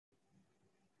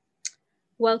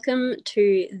Welcome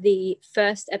to the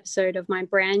first episode of my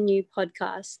brand new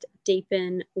podcast,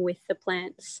 Deepen with the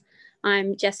Plants.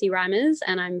 I'm Jessie Reimers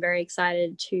and I'm very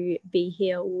excited to be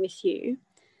here with you.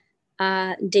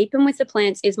 Deepen with the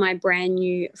Plants is my brand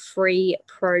new free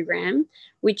program,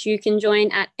 which you can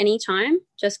join at any time.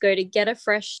 Just go to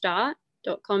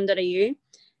getafreshstart.com.au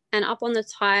and up on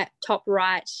the top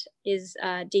right is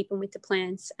Deepen with the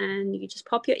Plants, and you just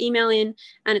pop your email in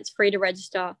and it's free to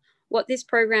register. What this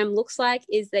program looks like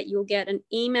is that you'll get an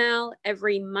email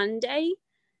every Monday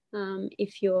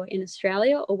if you're in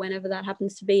Australia or whenever that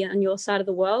happens to be on your side of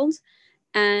the world.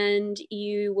 And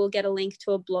you will get a link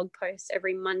to a blog post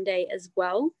every Monday as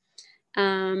well.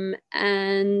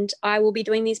 And I will be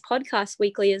doing these podcasts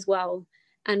weekly as well.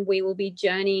 And we will be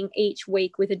journeying each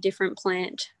week with a different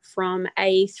plant from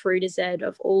A through to Z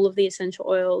of all of the essential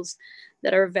oils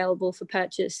that are available for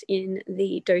purchase in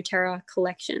the doTERRA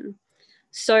collection.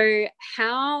 So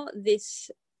how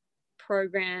this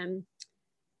program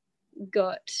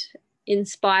got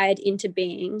inspired into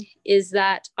being is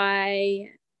that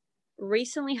I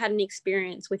recently had an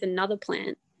experience with another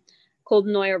plant called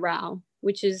Noya Rao,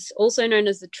 which is also known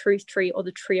as the truth tree or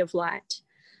the tree of light.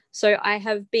 So I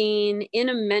have been in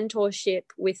a mentorship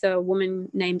with a woman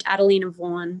named Adelina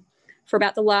Vaughan for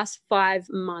about the last 5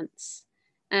 months.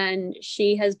 And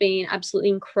she has been absolutely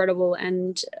incredible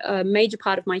and a major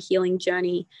part of my healing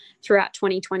journey throughout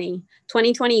 2020.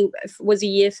 2020 was a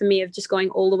year for me of just going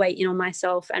all the way in on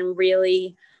myself and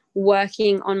really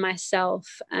working on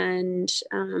myself and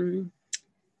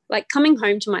like coming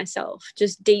home to myself,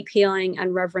 just deep healing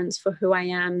and reverence for who I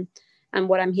am and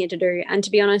what I'm here to do. And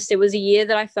to be honest, it was a year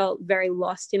that I felt very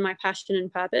lost in my passion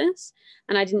and purpose,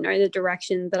 and I didn't know the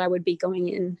direction that I would be going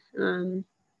in.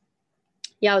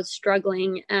 I was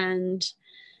struggling and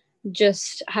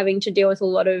just having to deal with a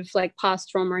lot of like past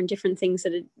trauma and different things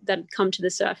that had come to the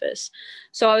surface.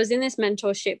 So I was in this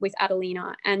mentorship with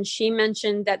Adelina, and she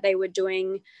mentioned that they were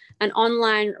doing an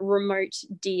online remote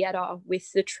dieta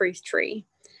with the truth tree.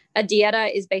 A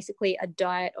dieta is basically a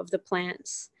diet of the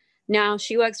plants. Now,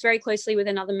 she works very closely with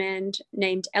another man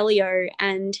named Elio,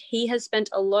 and he has spent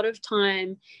a lot of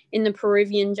time in the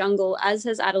Peruvian jungle, as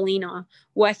has Adelina,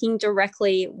 working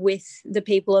directly with the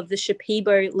people of the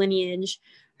Shipibo lineage,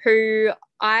 who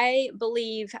I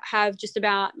believe have just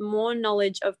about more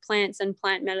knowledge of plants and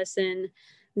plant medicine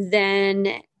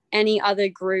than any other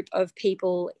group of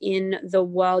people in the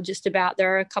world. Just about.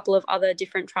 There are a couple of other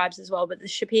different tribes as well, but the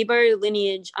Shipibo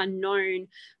lineage are known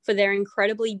for their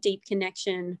incredibly deep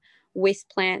connection with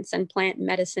plants and plant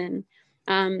medicine.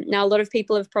 Now, a lot of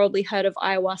people have probably heard of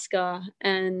ayahuasca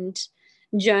and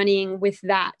journeying with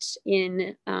that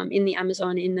in the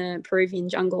Amazon, in the Peruvian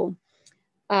jungle.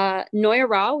 Noya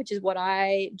Rao, which is what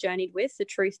I journeyed with, the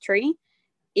truth tree,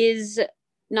 is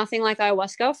nothing like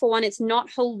ayahuasca. For one, it's not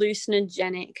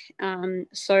hallucinogenic.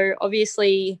 So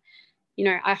obviously, you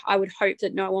know, I would hope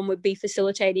that no one would be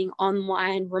facilitating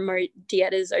online remote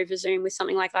dietas over Zoom with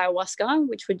something like ayahuasca,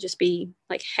 which would just be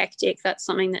like hectic. That's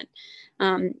something that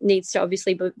needs to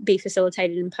obviously be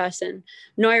facilitated in person.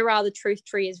 Noya Rao, the truth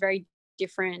tree, is very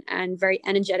different and very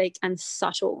energetic and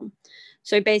subtle.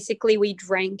 So basically we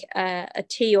drank a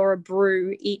tea or a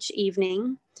brew each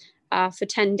evening for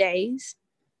 10 days.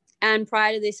 And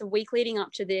prior to this, a week leading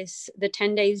up to this, the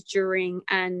 10 days during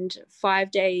and 5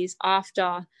 days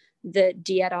after the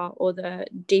dieta or the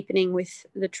deepening with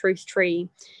the truth tree,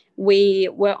 we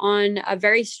were on a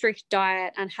very strict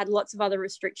diet and had lots of other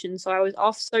restrictions. So I was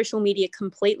off social media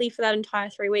completely for that entire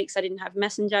 3 weeks. I didn't have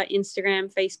Messenger,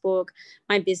 Instagram, Facebook,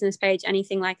 my business page,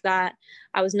 anything like that.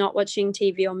 I was not watching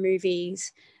TV or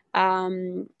movies.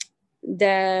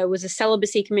 There was a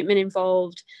celibacy commitment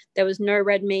involved. There was no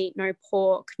red meat, no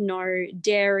pork, no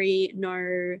dairy,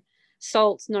 no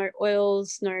salts, no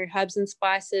oils, no herbs and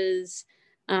spices.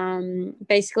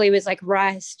 Basically it was like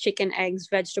rice, chicken, eggs,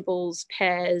 vegetables,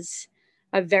 pears,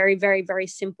 a very, very, very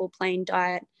simple plain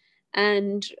diet.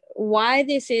 And why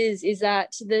this is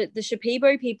that the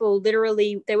Shipibo people,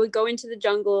 literally, they would go into the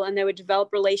jungle and they would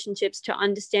develop relationships to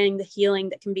understanding the healing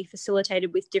that can be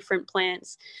facilitated with different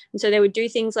plants. And so they would do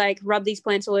things like rub these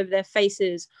plants all over their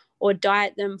faces or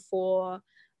diet them for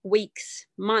weeks,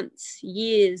 months,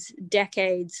 years,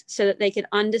 decades, so that they could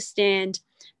understand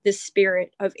the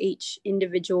spirit of each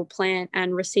individual plant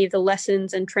and receive the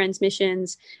lessons and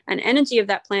transmissions and energy of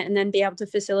that plant, and then be able to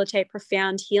facilitate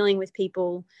profound healing with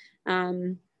people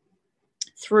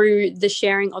through the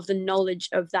sharing of the knowledge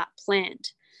of that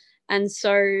plant. And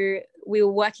so we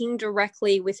were working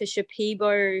directly with a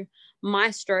Shipibo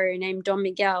maestro named Don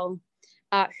Miguel,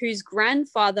 whose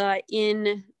grandfather,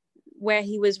 in where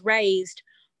he was raised,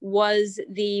 was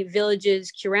the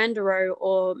village's curandero,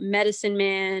 or medicine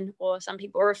man, or some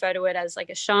people refer to it as like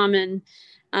a shaman.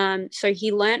 So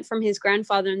he learnt from his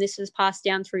grandfather, and this was passed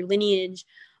down through lineage,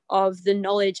 of the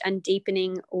knowledge and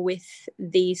deepening with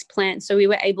these plants. So we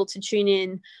were able to tune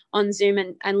in on Zoom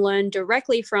and learn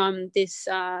directly from this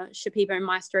Shipibo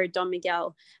Maestro, Don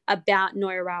Miguel, about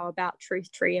Noya Rao, about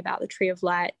Truth Tree, about the Tree of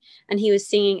Light. And he was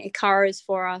singing Ikaras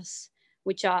for us,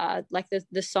 which are like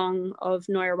the song of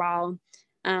Noya Rao.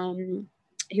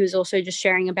 He was also just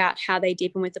sharing about how they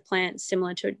deepen with the plants,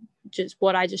 similar to just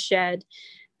what I just shared.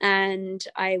 And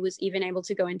I was even able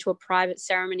to go into a private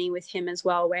ceremony with him as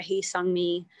well, where he sung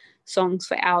me songs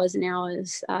for hours and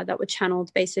hours that were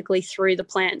channeled basically through the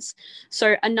plants.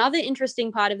 So another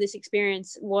interesting part of this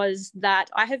experience was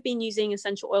that I have been using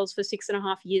essential oils for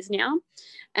 6.5 years now.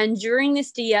 And during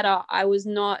this dieta, I was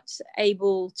not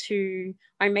able to,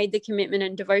 I made the commitment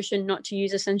and devotion not to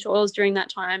use essential oils during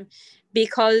that time,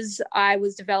 because I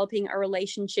was developing a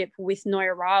relationship with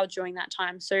Noya Rao during that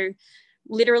time. So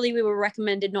literally we were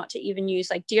recommended not to even use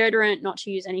like deodorant, not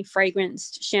to use any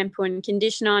fragranced shampoo and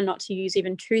conditioner, not to use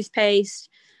even toothpaste,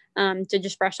 to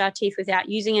just brush our teeth without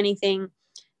using anything,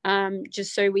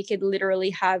 just so we could literally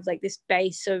have like this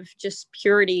base of just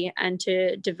purity and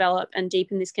to develop and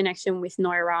deepen this connection with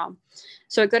Noya Rao.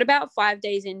 So it got about 5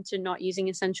 days into not using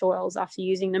essential oils after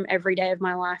using them every day of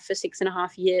my life for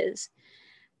 6.5 years.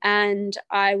 And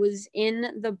I was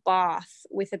in the bath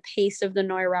with a piece of the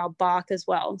Noya Rao bark as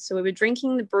well. So we were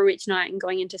drinking the brew each night and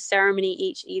going into ceremony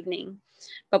each evening.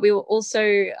 But we were also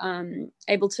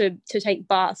able to take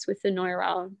baths with the Noya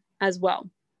Rao as well.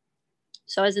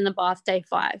 So I was in the bath day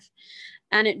 5.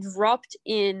 And it dropped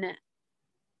in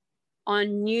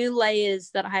on new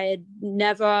layers that I had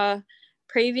never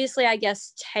previously, I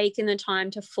guess, taken the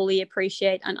time to fully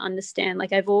appreciate and understand.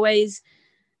 Like I've always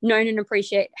known and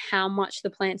appreciate how much the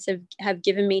plants have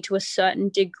given me to a certain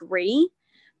degree,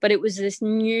 but it was this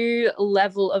new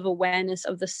level of awareness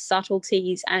of the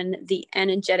subtleties and the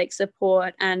energetic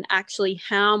support, and actually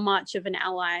how much of an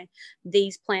ally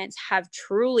these plants have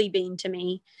truly been to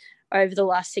me over the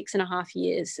last 6.5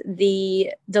 years.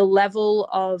 The level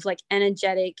of like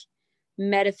energetic,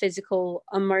 metaphysical,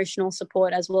 emotional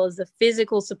support, as well as the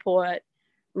physical support,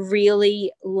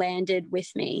 really landed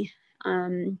with me.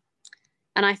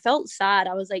 And I felt sad.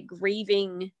 I was like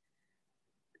grieving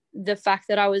the fact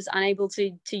that I was unable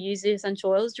to use the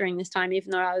essential oils during this time,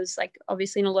 even though I was like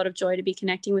obviously in a lot of joy to be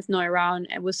connecting with Noya Rao, and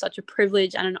it was such a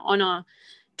privilege and an honor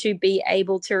to be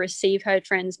able to receive her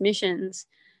transmissions.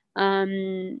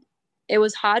 It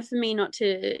was hard for me not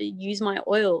to use my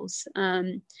oils.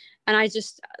 And I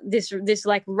just, this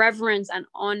like reverence and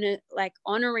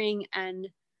honoring and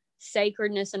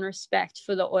sacredness and respect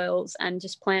for the oils and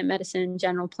just plant medicine in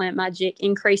general, plant magic,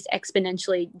 increased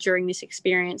exponentially during this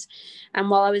experience.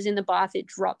 And while I was in the bath, it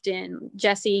dropped in,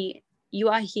 Jessie, you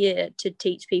are here to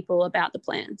teach people about the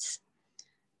plants.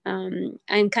 And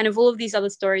kind of all of these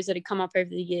other stories that had come up over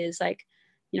the years, like,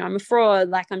 you know, I'm a fraud,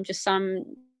 like I'm just some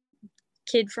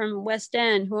kid from West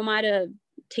End, who am I to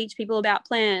teach people about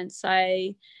plants?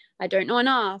 I don't know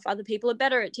enough. Other people are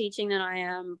better at teaching than I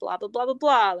am, blah, blah, blah, blah,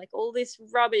 blah. Like all this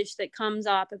rubbish that comes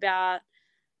up about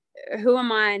who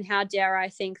am I and how dare I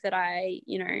think that I,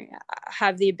 you know,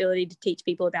 have the ability to teach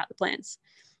people about the plants.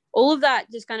 All of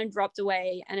that just kind of dropped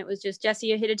away. And it was just, Jessie,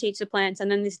 you're here to teach the plants. And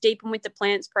then this Deepen with the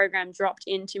Plants program dropped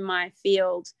into my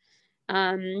field,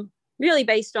 really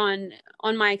based on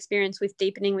my experience with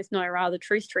deepening with Noya Rao, the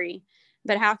Truth Tree.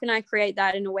 But how can I create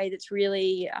that in a way that's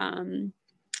really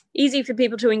easy for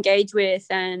people to engage with,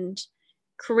 and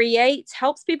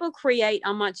helps people create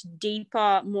a much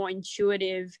deeper, more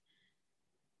intuitive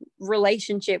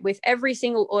relationship with every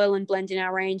single oil and blend in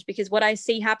our range? Because what I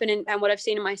see happen and what I've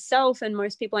seen in myself and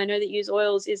most people I know that use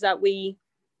oils is that we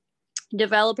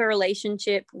develop a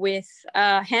relationship with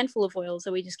a handful of oils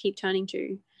that we just keep turning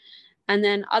to. And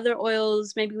then other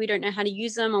oils, maybe we don't know how to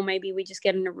use them, or maybe we just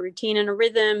get in a routine and a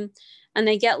rhythm and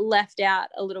they get left out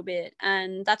a little bit.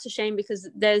 And that's a shame, because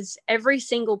every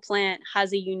single plant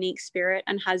has a unique spirit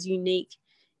and has unique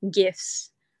gifts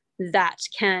that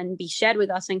can be shared with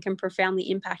us and can profoundly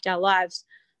impact our lives.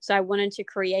 So I wanted to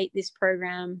create this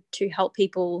program to help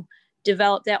people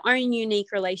develop their own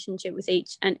unique relationship with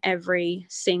each and every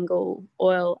single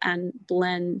oil and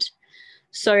blend.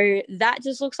 So that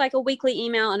just looks like a weekly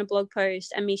email and a blog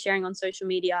post and me sharing on social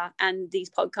media and these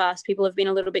podcasts. People have been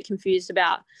a little bit confused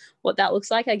about what that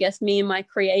looks like. I guess me and my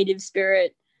creative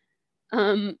spirit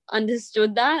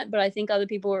understood that, but I think other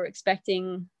people were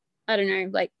expecting, I don't know,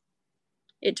 like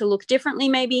it to look differently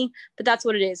maybe, but that's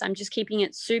what it is. I'm just keeping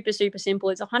it super, super simple.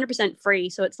 It's 100% free.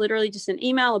 So it's literally just an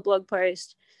email, a blog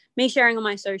post, me sharing on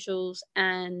my socials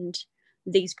and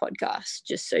these podcasts,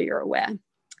 just so you're aware.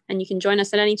 And you can join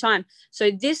us at any time.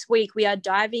 So this week we are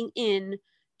diving in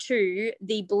to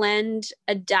the blend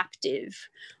Adaptive,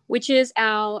 which is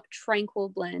our tranquil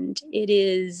blend. It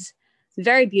is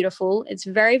very beautiful. It's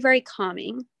very, very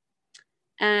calming.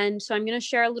 And so I'm going to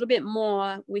share a little bit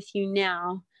more with you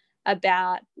now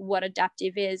about what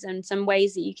Adaptive is and some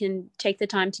ways that you can take the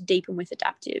time to deepen with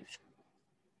Adaptive.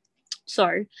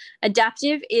 So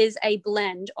Adaptive is a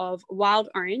blend of wild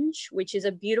orange, which is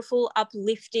a beautiful,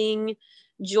 uplifting,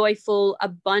 joyful,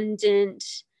 abundant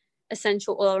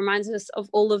essential oil. It reminds us of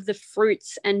all of the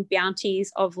fruits and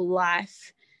bounties of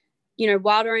life. You know,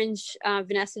 wild orange,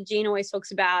 Vanessa Jean always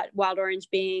talks about wild orange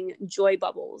being joy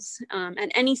bubbles.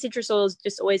 And any citrus oil is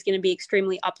just always going to be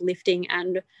extremely uplifting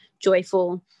and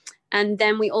joyful. And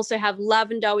then we also have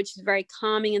lavender, which is very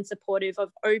calming and supportive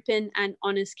of open and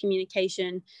honest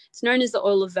communication. It's known as the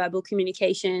oil of verbal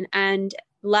communication. And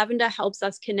lavender helps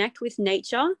us connect with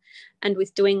nature and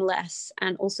with doing less,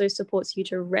 and also supports you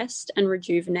to rest and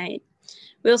rejuvenate.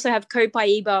 We also have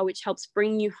copaiba, which helps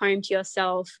bring you home to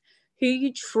yourself, who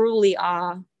you truly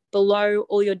are, below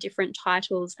all your different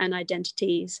titles and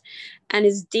identities, and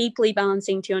is deeply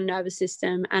balancing to your nervous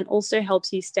system and also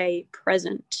helps you stay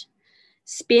present.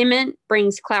 Spearmint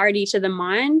brings clarity to the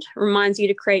mind, reminds you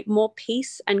to create more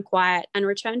peace and quiet and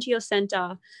return to your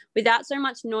center without so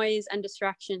much noise and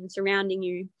distraction surrounding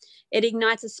you. It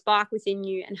ignites a spark within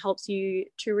you and helps you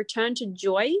to return to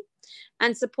joy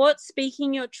and supports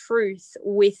speaking your truth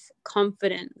with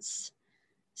confidence.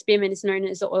 Spearmint is known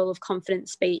as the oil of confident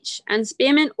speech. And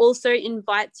spearmint also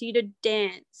invites you to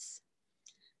dance.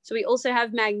 So we also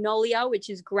have magnolia, which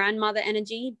is grandmother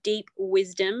energy, deep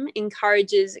wisdom,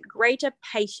 encourages greater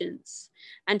patience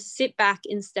and to sit back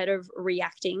instead of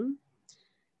reacting.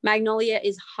 Magnolia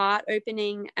is heart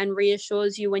opening and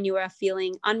reassures you when you are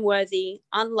feeling unworthy,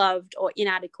 unloved, or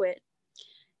inadequate.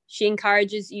 She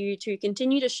encourages you to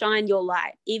continue to shine your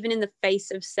light, even in the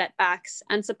face of setbacks,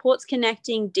 and supports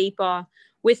connecting deeper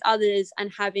with others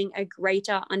and having a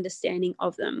greater understanding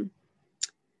of them.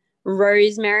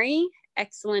 Rosemary,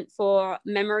 excellent for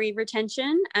memory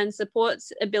retention and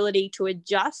supports ability to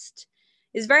adjust,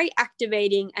 is very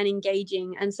activating and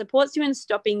engaging and supports you in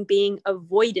stopping being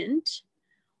avoidant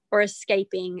or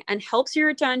escaping and helps you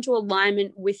return to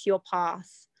alignment with your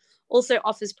path. Also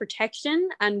offers protection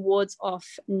and wards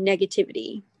off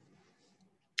negativity.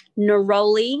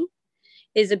 Neroli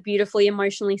is a beautifully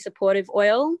emotionally supportive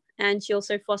oil, and she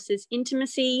also fosters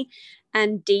intimacy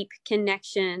and deep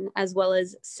connection as well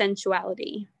as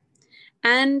sensuality.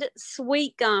 And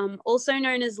sweet gum, also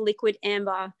known as liquid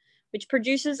amber, which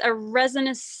produces a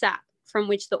resinous sap from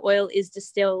which the oil is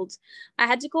distilled. I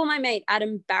had to call my mate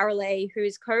Adam Barrelay, who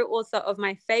is co-author of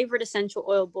my favorite essential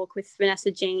oil book with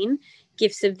Vanessa Jean,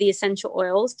 Gifts of the Essential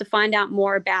Oils, to find out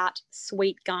more about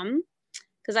sweet gum,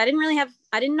 because I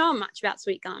didn't know much about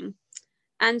sweet gum.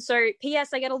 And so,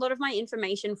 P.S., I get a lot of my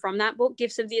information from that book,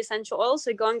 Gifts of the Essential Oils.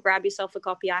 So go and grab yourself a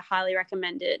copy. I highly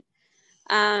recommend it.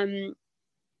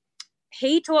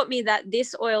 He taught me that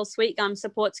this oil, sweet gum,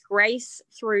 supports grace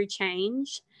through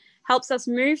change, helps us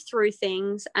move through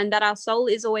things, and that our soul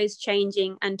is always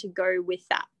changing and to go with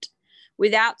that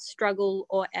without struggle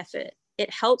or effort. It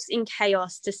helps in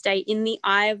chaos to stay in the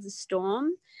eye of the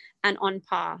storm and on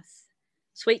path.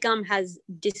 Sweet gum has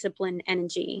discipline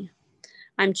energy.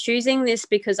 I'm choosing this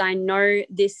because I know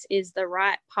this is the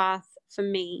right path for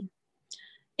me.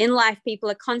 In life,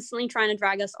 people are constantly trying to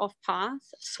drag us off path.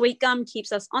 Sweet gum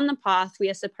keeps us on the path we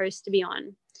are supposed to be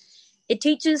on. It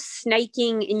teaches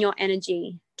snaking in your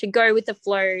energy, to go with the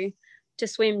flow, to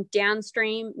swim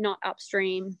downstream, not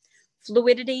upstream,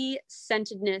 fluidity,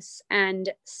 centeredness, and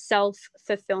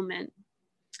self-fulfillment.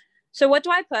 So what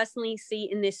do I personally see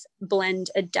in this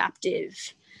blend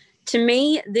Adaptive? To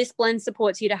me, this blend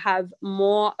supports you to have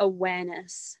more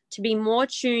awareness, to be more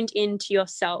tuned into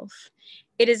yourself.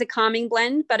 It is a calming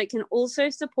blend, but it can also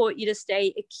support you to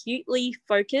stay acutely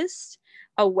focused,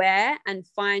 aware, and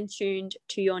fine-tuned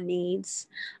to your needs.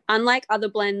 Unlike other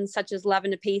blends such as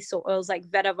Lavender Peace or oils like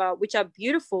Vetiver, which are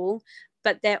beautiful,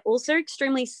 but they're also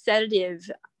extremely sedative,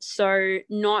 so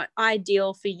not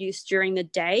ideal for use during the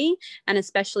day, and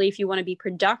especially if you want to be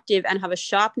productive and have a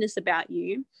sharpness about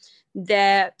you.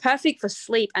 They're perfect for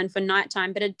sleep and for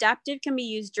nighttime, but Adaptive can be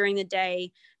used during the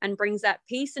day and brings that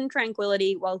peace and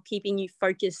tranquility while keeping you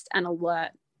focused and alert.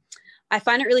 I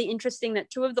find it really interesting that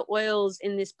two of the oils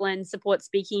in this blend support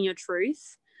speaking your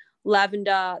truth.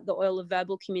 Lavender, the oil of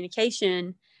verbal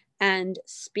communication, and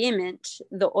spearmint,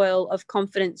 the oil of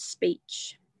confident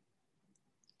speech.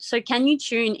 So can you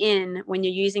tune in when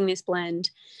you're using this blend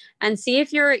and see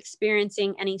if you're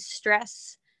experiencing any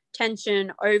stress,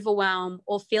 tension, overwhelm,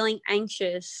 or feeling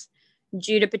anxious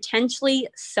due to potentially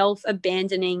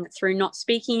self-abandoning through not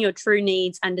speaking your true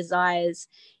needs and desires,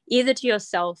 either to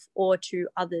yourself or to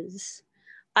others?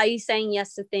 Are you saying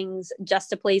yes to things just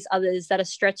to please others that are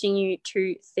stretching you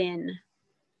too thin?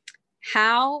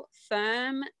 How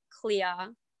firm, clear,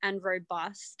 and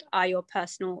robust are your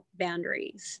personal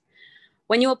boundaries?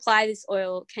 When you apply this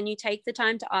oil, can you take the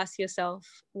time to ask yourself,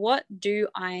 what do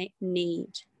I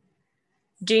need?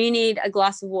 Do you need a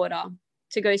glass of water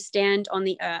to go stand on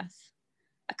the earth,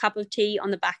 a cup of tea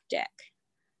on the back deck,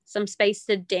 some space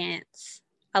to dance,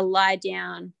 a lie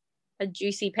down, a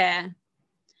juicy pear?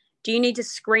 Do you need to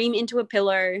scream into a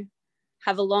pillow,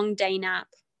 have a long day nap,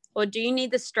 or do you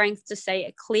need the strength to say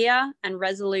a clear and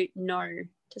resolute no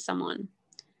to someone?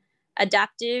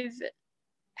 Adaptive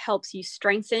helps you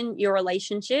strengthen your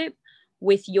relationship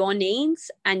with your needs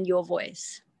and your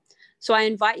voice. So I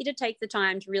invite you to take the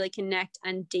time to really connect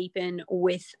and deepen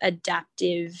with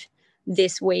Adaptive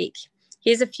this week.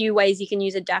 Here's a few ways you can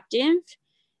use Adaptive.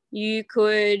 You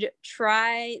could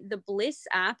try the Bliss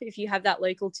app if you have that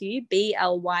local to you,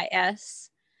 BLYS,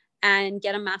 and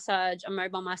get a massage, a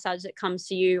mobile massage that comes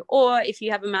to you. Or if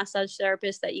you have a massage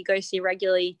therapist that you go see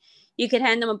regularly, you could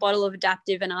hand them a bottle of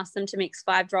Adaptive and ask them to mix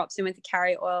 5 drops in with the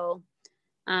carrier oil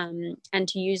and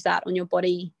to use that on your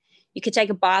body. You could take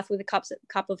a bath with a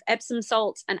cup of Epsom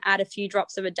salts and add a few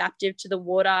drops of Adaptive to the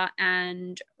water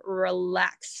and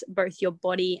relax both your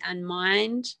body and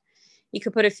mind. You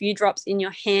could put a few drops in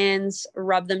your hands,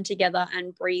 rub them together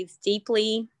and breathe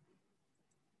deeply.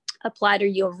 Apply to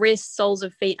your wrists, soles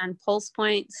of feet, and pulse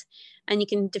points. And you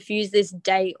can diffuse this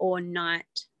day or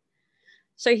night.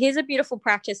 So here's a beautiful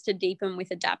practice to deepen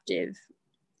with Adaptive.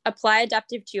 Apply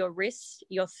Adaptive to your wrists,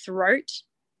 your throat,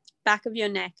 back of your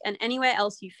neck, and anywhere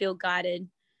else you feel guided,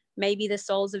 maybe the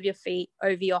soles of your feet,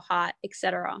 over your heart,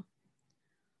 etc.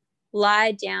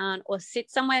 Lie down or sit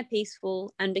somewhere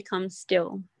peaceful and become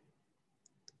still.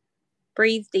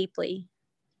 Breathe deeply.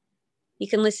 You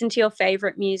can listen to your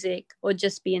favorite music or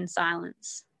just be in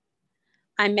silence.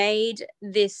 I made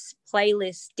this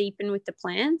playlist, Deepen with the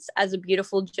Plants, as a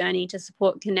beautiful journey to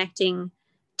support connecting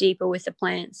deeper with the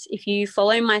plants. If you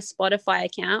follow my Spotify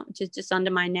account, which is just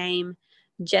under my name,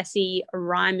 Jessie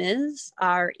Reimers,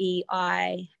 Reimers,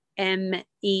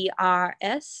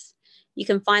 you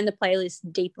can find the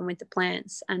playlist Deepen with the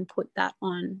Plants and put that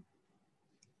on.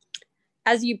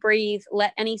 As you breathe,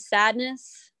 let any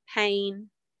sadness, pain,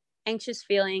 anxious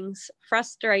feelings,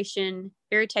 frustration,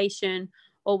 irritation,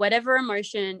 or whatever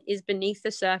emotion is beneath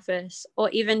the surface or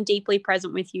even deeply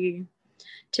present with you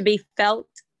to be felt,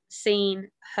 seen,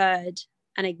 heard,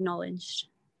 and acknowledged.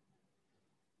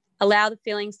 Allow the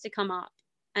feelings to come up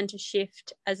and to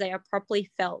shift as they are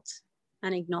properly felt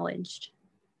and acknowledged.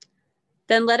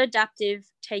 Then let Adaptive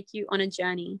take you on a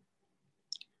journey.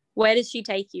 Where does she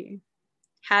take you?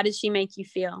 How does she make you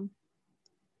feel?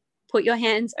 Put your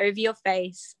hands over your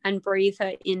face and breathe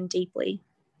her in deeply.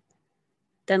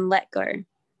 Then let go.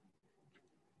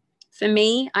 For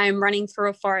me, I am running through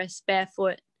a forest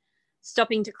barefoot,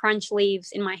 stopping to crunch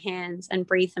leaves in my hands and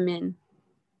breathe them in.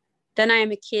 Then I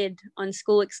am a kid on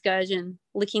school excursion,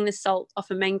 licking the salt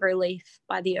off a mango leaf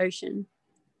by the ocean.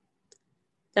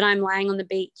 Then I'm lying on the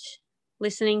beach,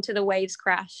 listening to the waves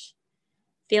crash,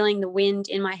 feeling the wind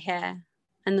in my hair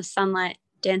and the sunlight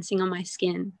dancing on my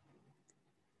skin.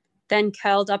 Then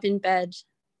curled up in bed,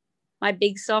 my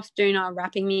big soft doona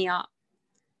wrapping me up,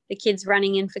 the kids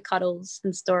running in for cuddles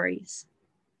and stories.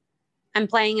 I'm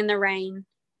playing in the rain,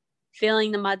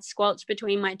 feeling the mud squelch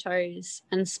between my toes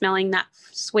and smelling that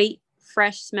sweet,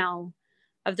 fresh smell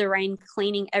of the rain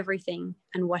cleaning everything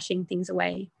and washing things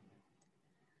away.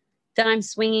 Then I'm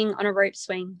swinging on a rope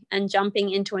swing and jumping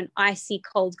into an icy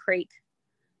cold creek,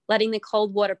 letting the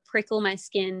cold water prickle my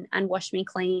skin and wash me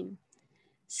clean,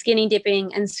 skinny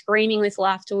dipping and screaming with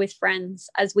laughter with friends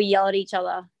as we yell at each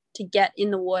other to get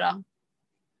in the water.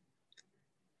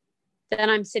 Then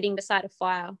I'm sitting beside a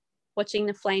fire, watching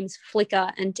the flames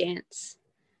flicker and dance,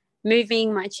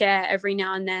 moving my chair every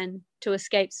now and then to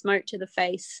escape smoke to the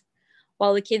face,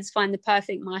 while the kids find the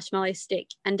perfect marshmallow stick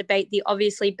and debate the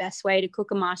obviously best way to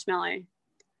cook a marshmallow.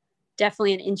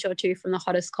 Definitely an inch or two from the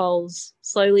hottest coals,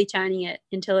 slowly turning it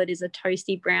until it is a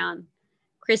toasty brown,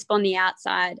 crisp on the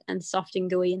outside and soft and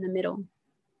gooey in the middle.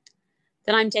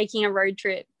 Then I'm taking a road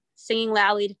trip, singing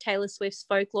loudly to Taylor Swift's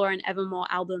Folklore and Evermore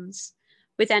albums,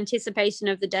 with anticipation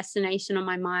of the destination on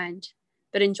my mind,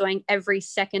 but enjoying every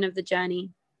second of the journey.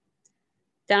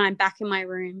 Then I'm back in my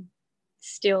room,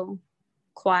 still,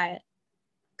 quiet,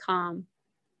 calm,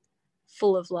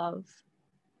 full of love.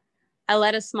 I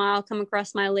let a smile come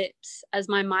across my lips as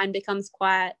my mind becomes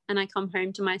quiet and I come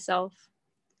home to myself.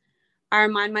 I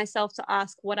remind myself to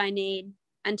ask what I need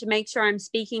and to make sure I'm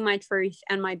speaking my truth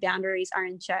and my boundaries are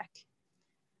in check.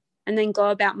 And then go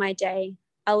about my day,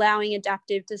 allowing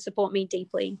Adaptive to support me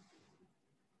deeply.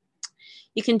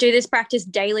 You can do this practice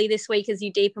daily this week as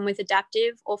you deepen with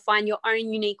Adaptive, or find your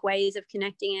own unique ways of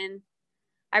connecting in.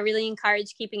 I really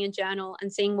encourage keeping a journal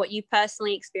and seeing what you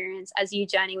personally experience as you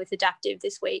journey with Adaptive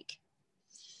this week.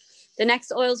 The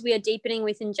next oils we are deepening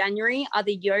with in January are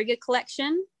the Yoga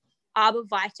Collection, Arbor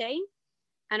Vitae,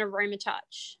 and Aroma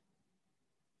Touch.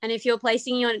 And if you're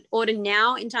placing your order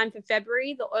now in time for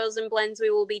February, the oils and blends we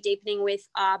will be deepening with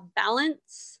are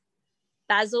Balance,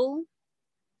 Basil,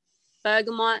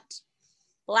 Bergamot,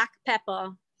 Black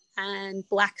Pepper, and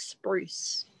Black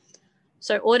Spruce.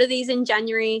 So order these in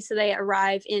January so they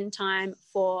arrive in time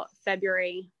for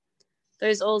February.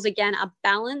 Those oils again are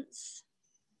Balance,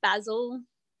 Basil,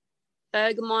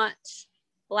 Bergamot,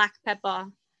 Black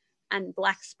Pepper, and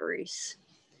Black Spruce.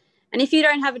 And if you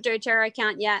don't have a doTERRA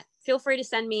account yet, feel free to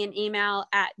send me an email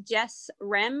at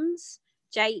jessrems,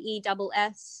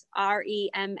 JESSREMS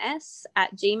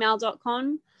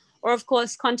 @gmail.com. Or of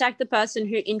course, contact the person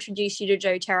who introduced you to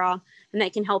doTERRA and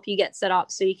they can help you get set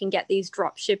up so you can get these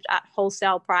drop shipped at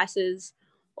wholesale prices.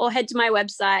 Or head to my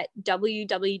website,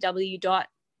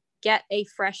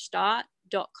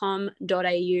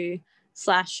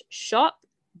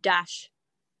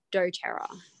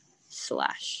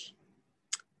 www.getafreshstart.com.au/shop-doTERRA/.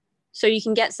 So you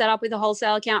can get set up with a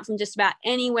wholesale account from just about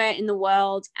anywhere in the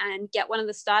world and get one of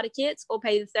the starter kits, or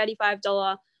pay the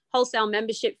 $35 wholesale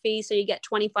membership fee so you get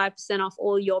 25% off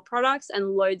all your products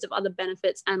and loads of other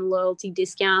benefits and loyalty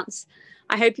discounts.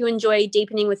 I hope you enjoy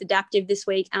deepening with Adaptive this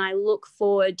week, and I look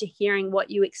forward to hearing what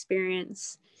you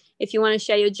experience. If you want to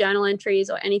share your journal entries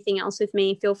or anything else with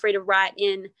me, feel free to write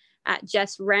in at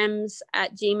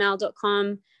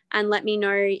jessrems@gmail.com and let me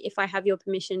know if I have your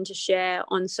permission to share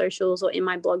on socials or in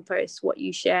my blog posts what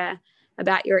you share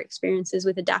about your experiences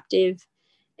with Adaptive.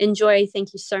 Enjoy.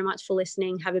 Thank you so much for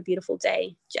listening. Have a beautiful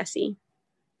day. Jessie.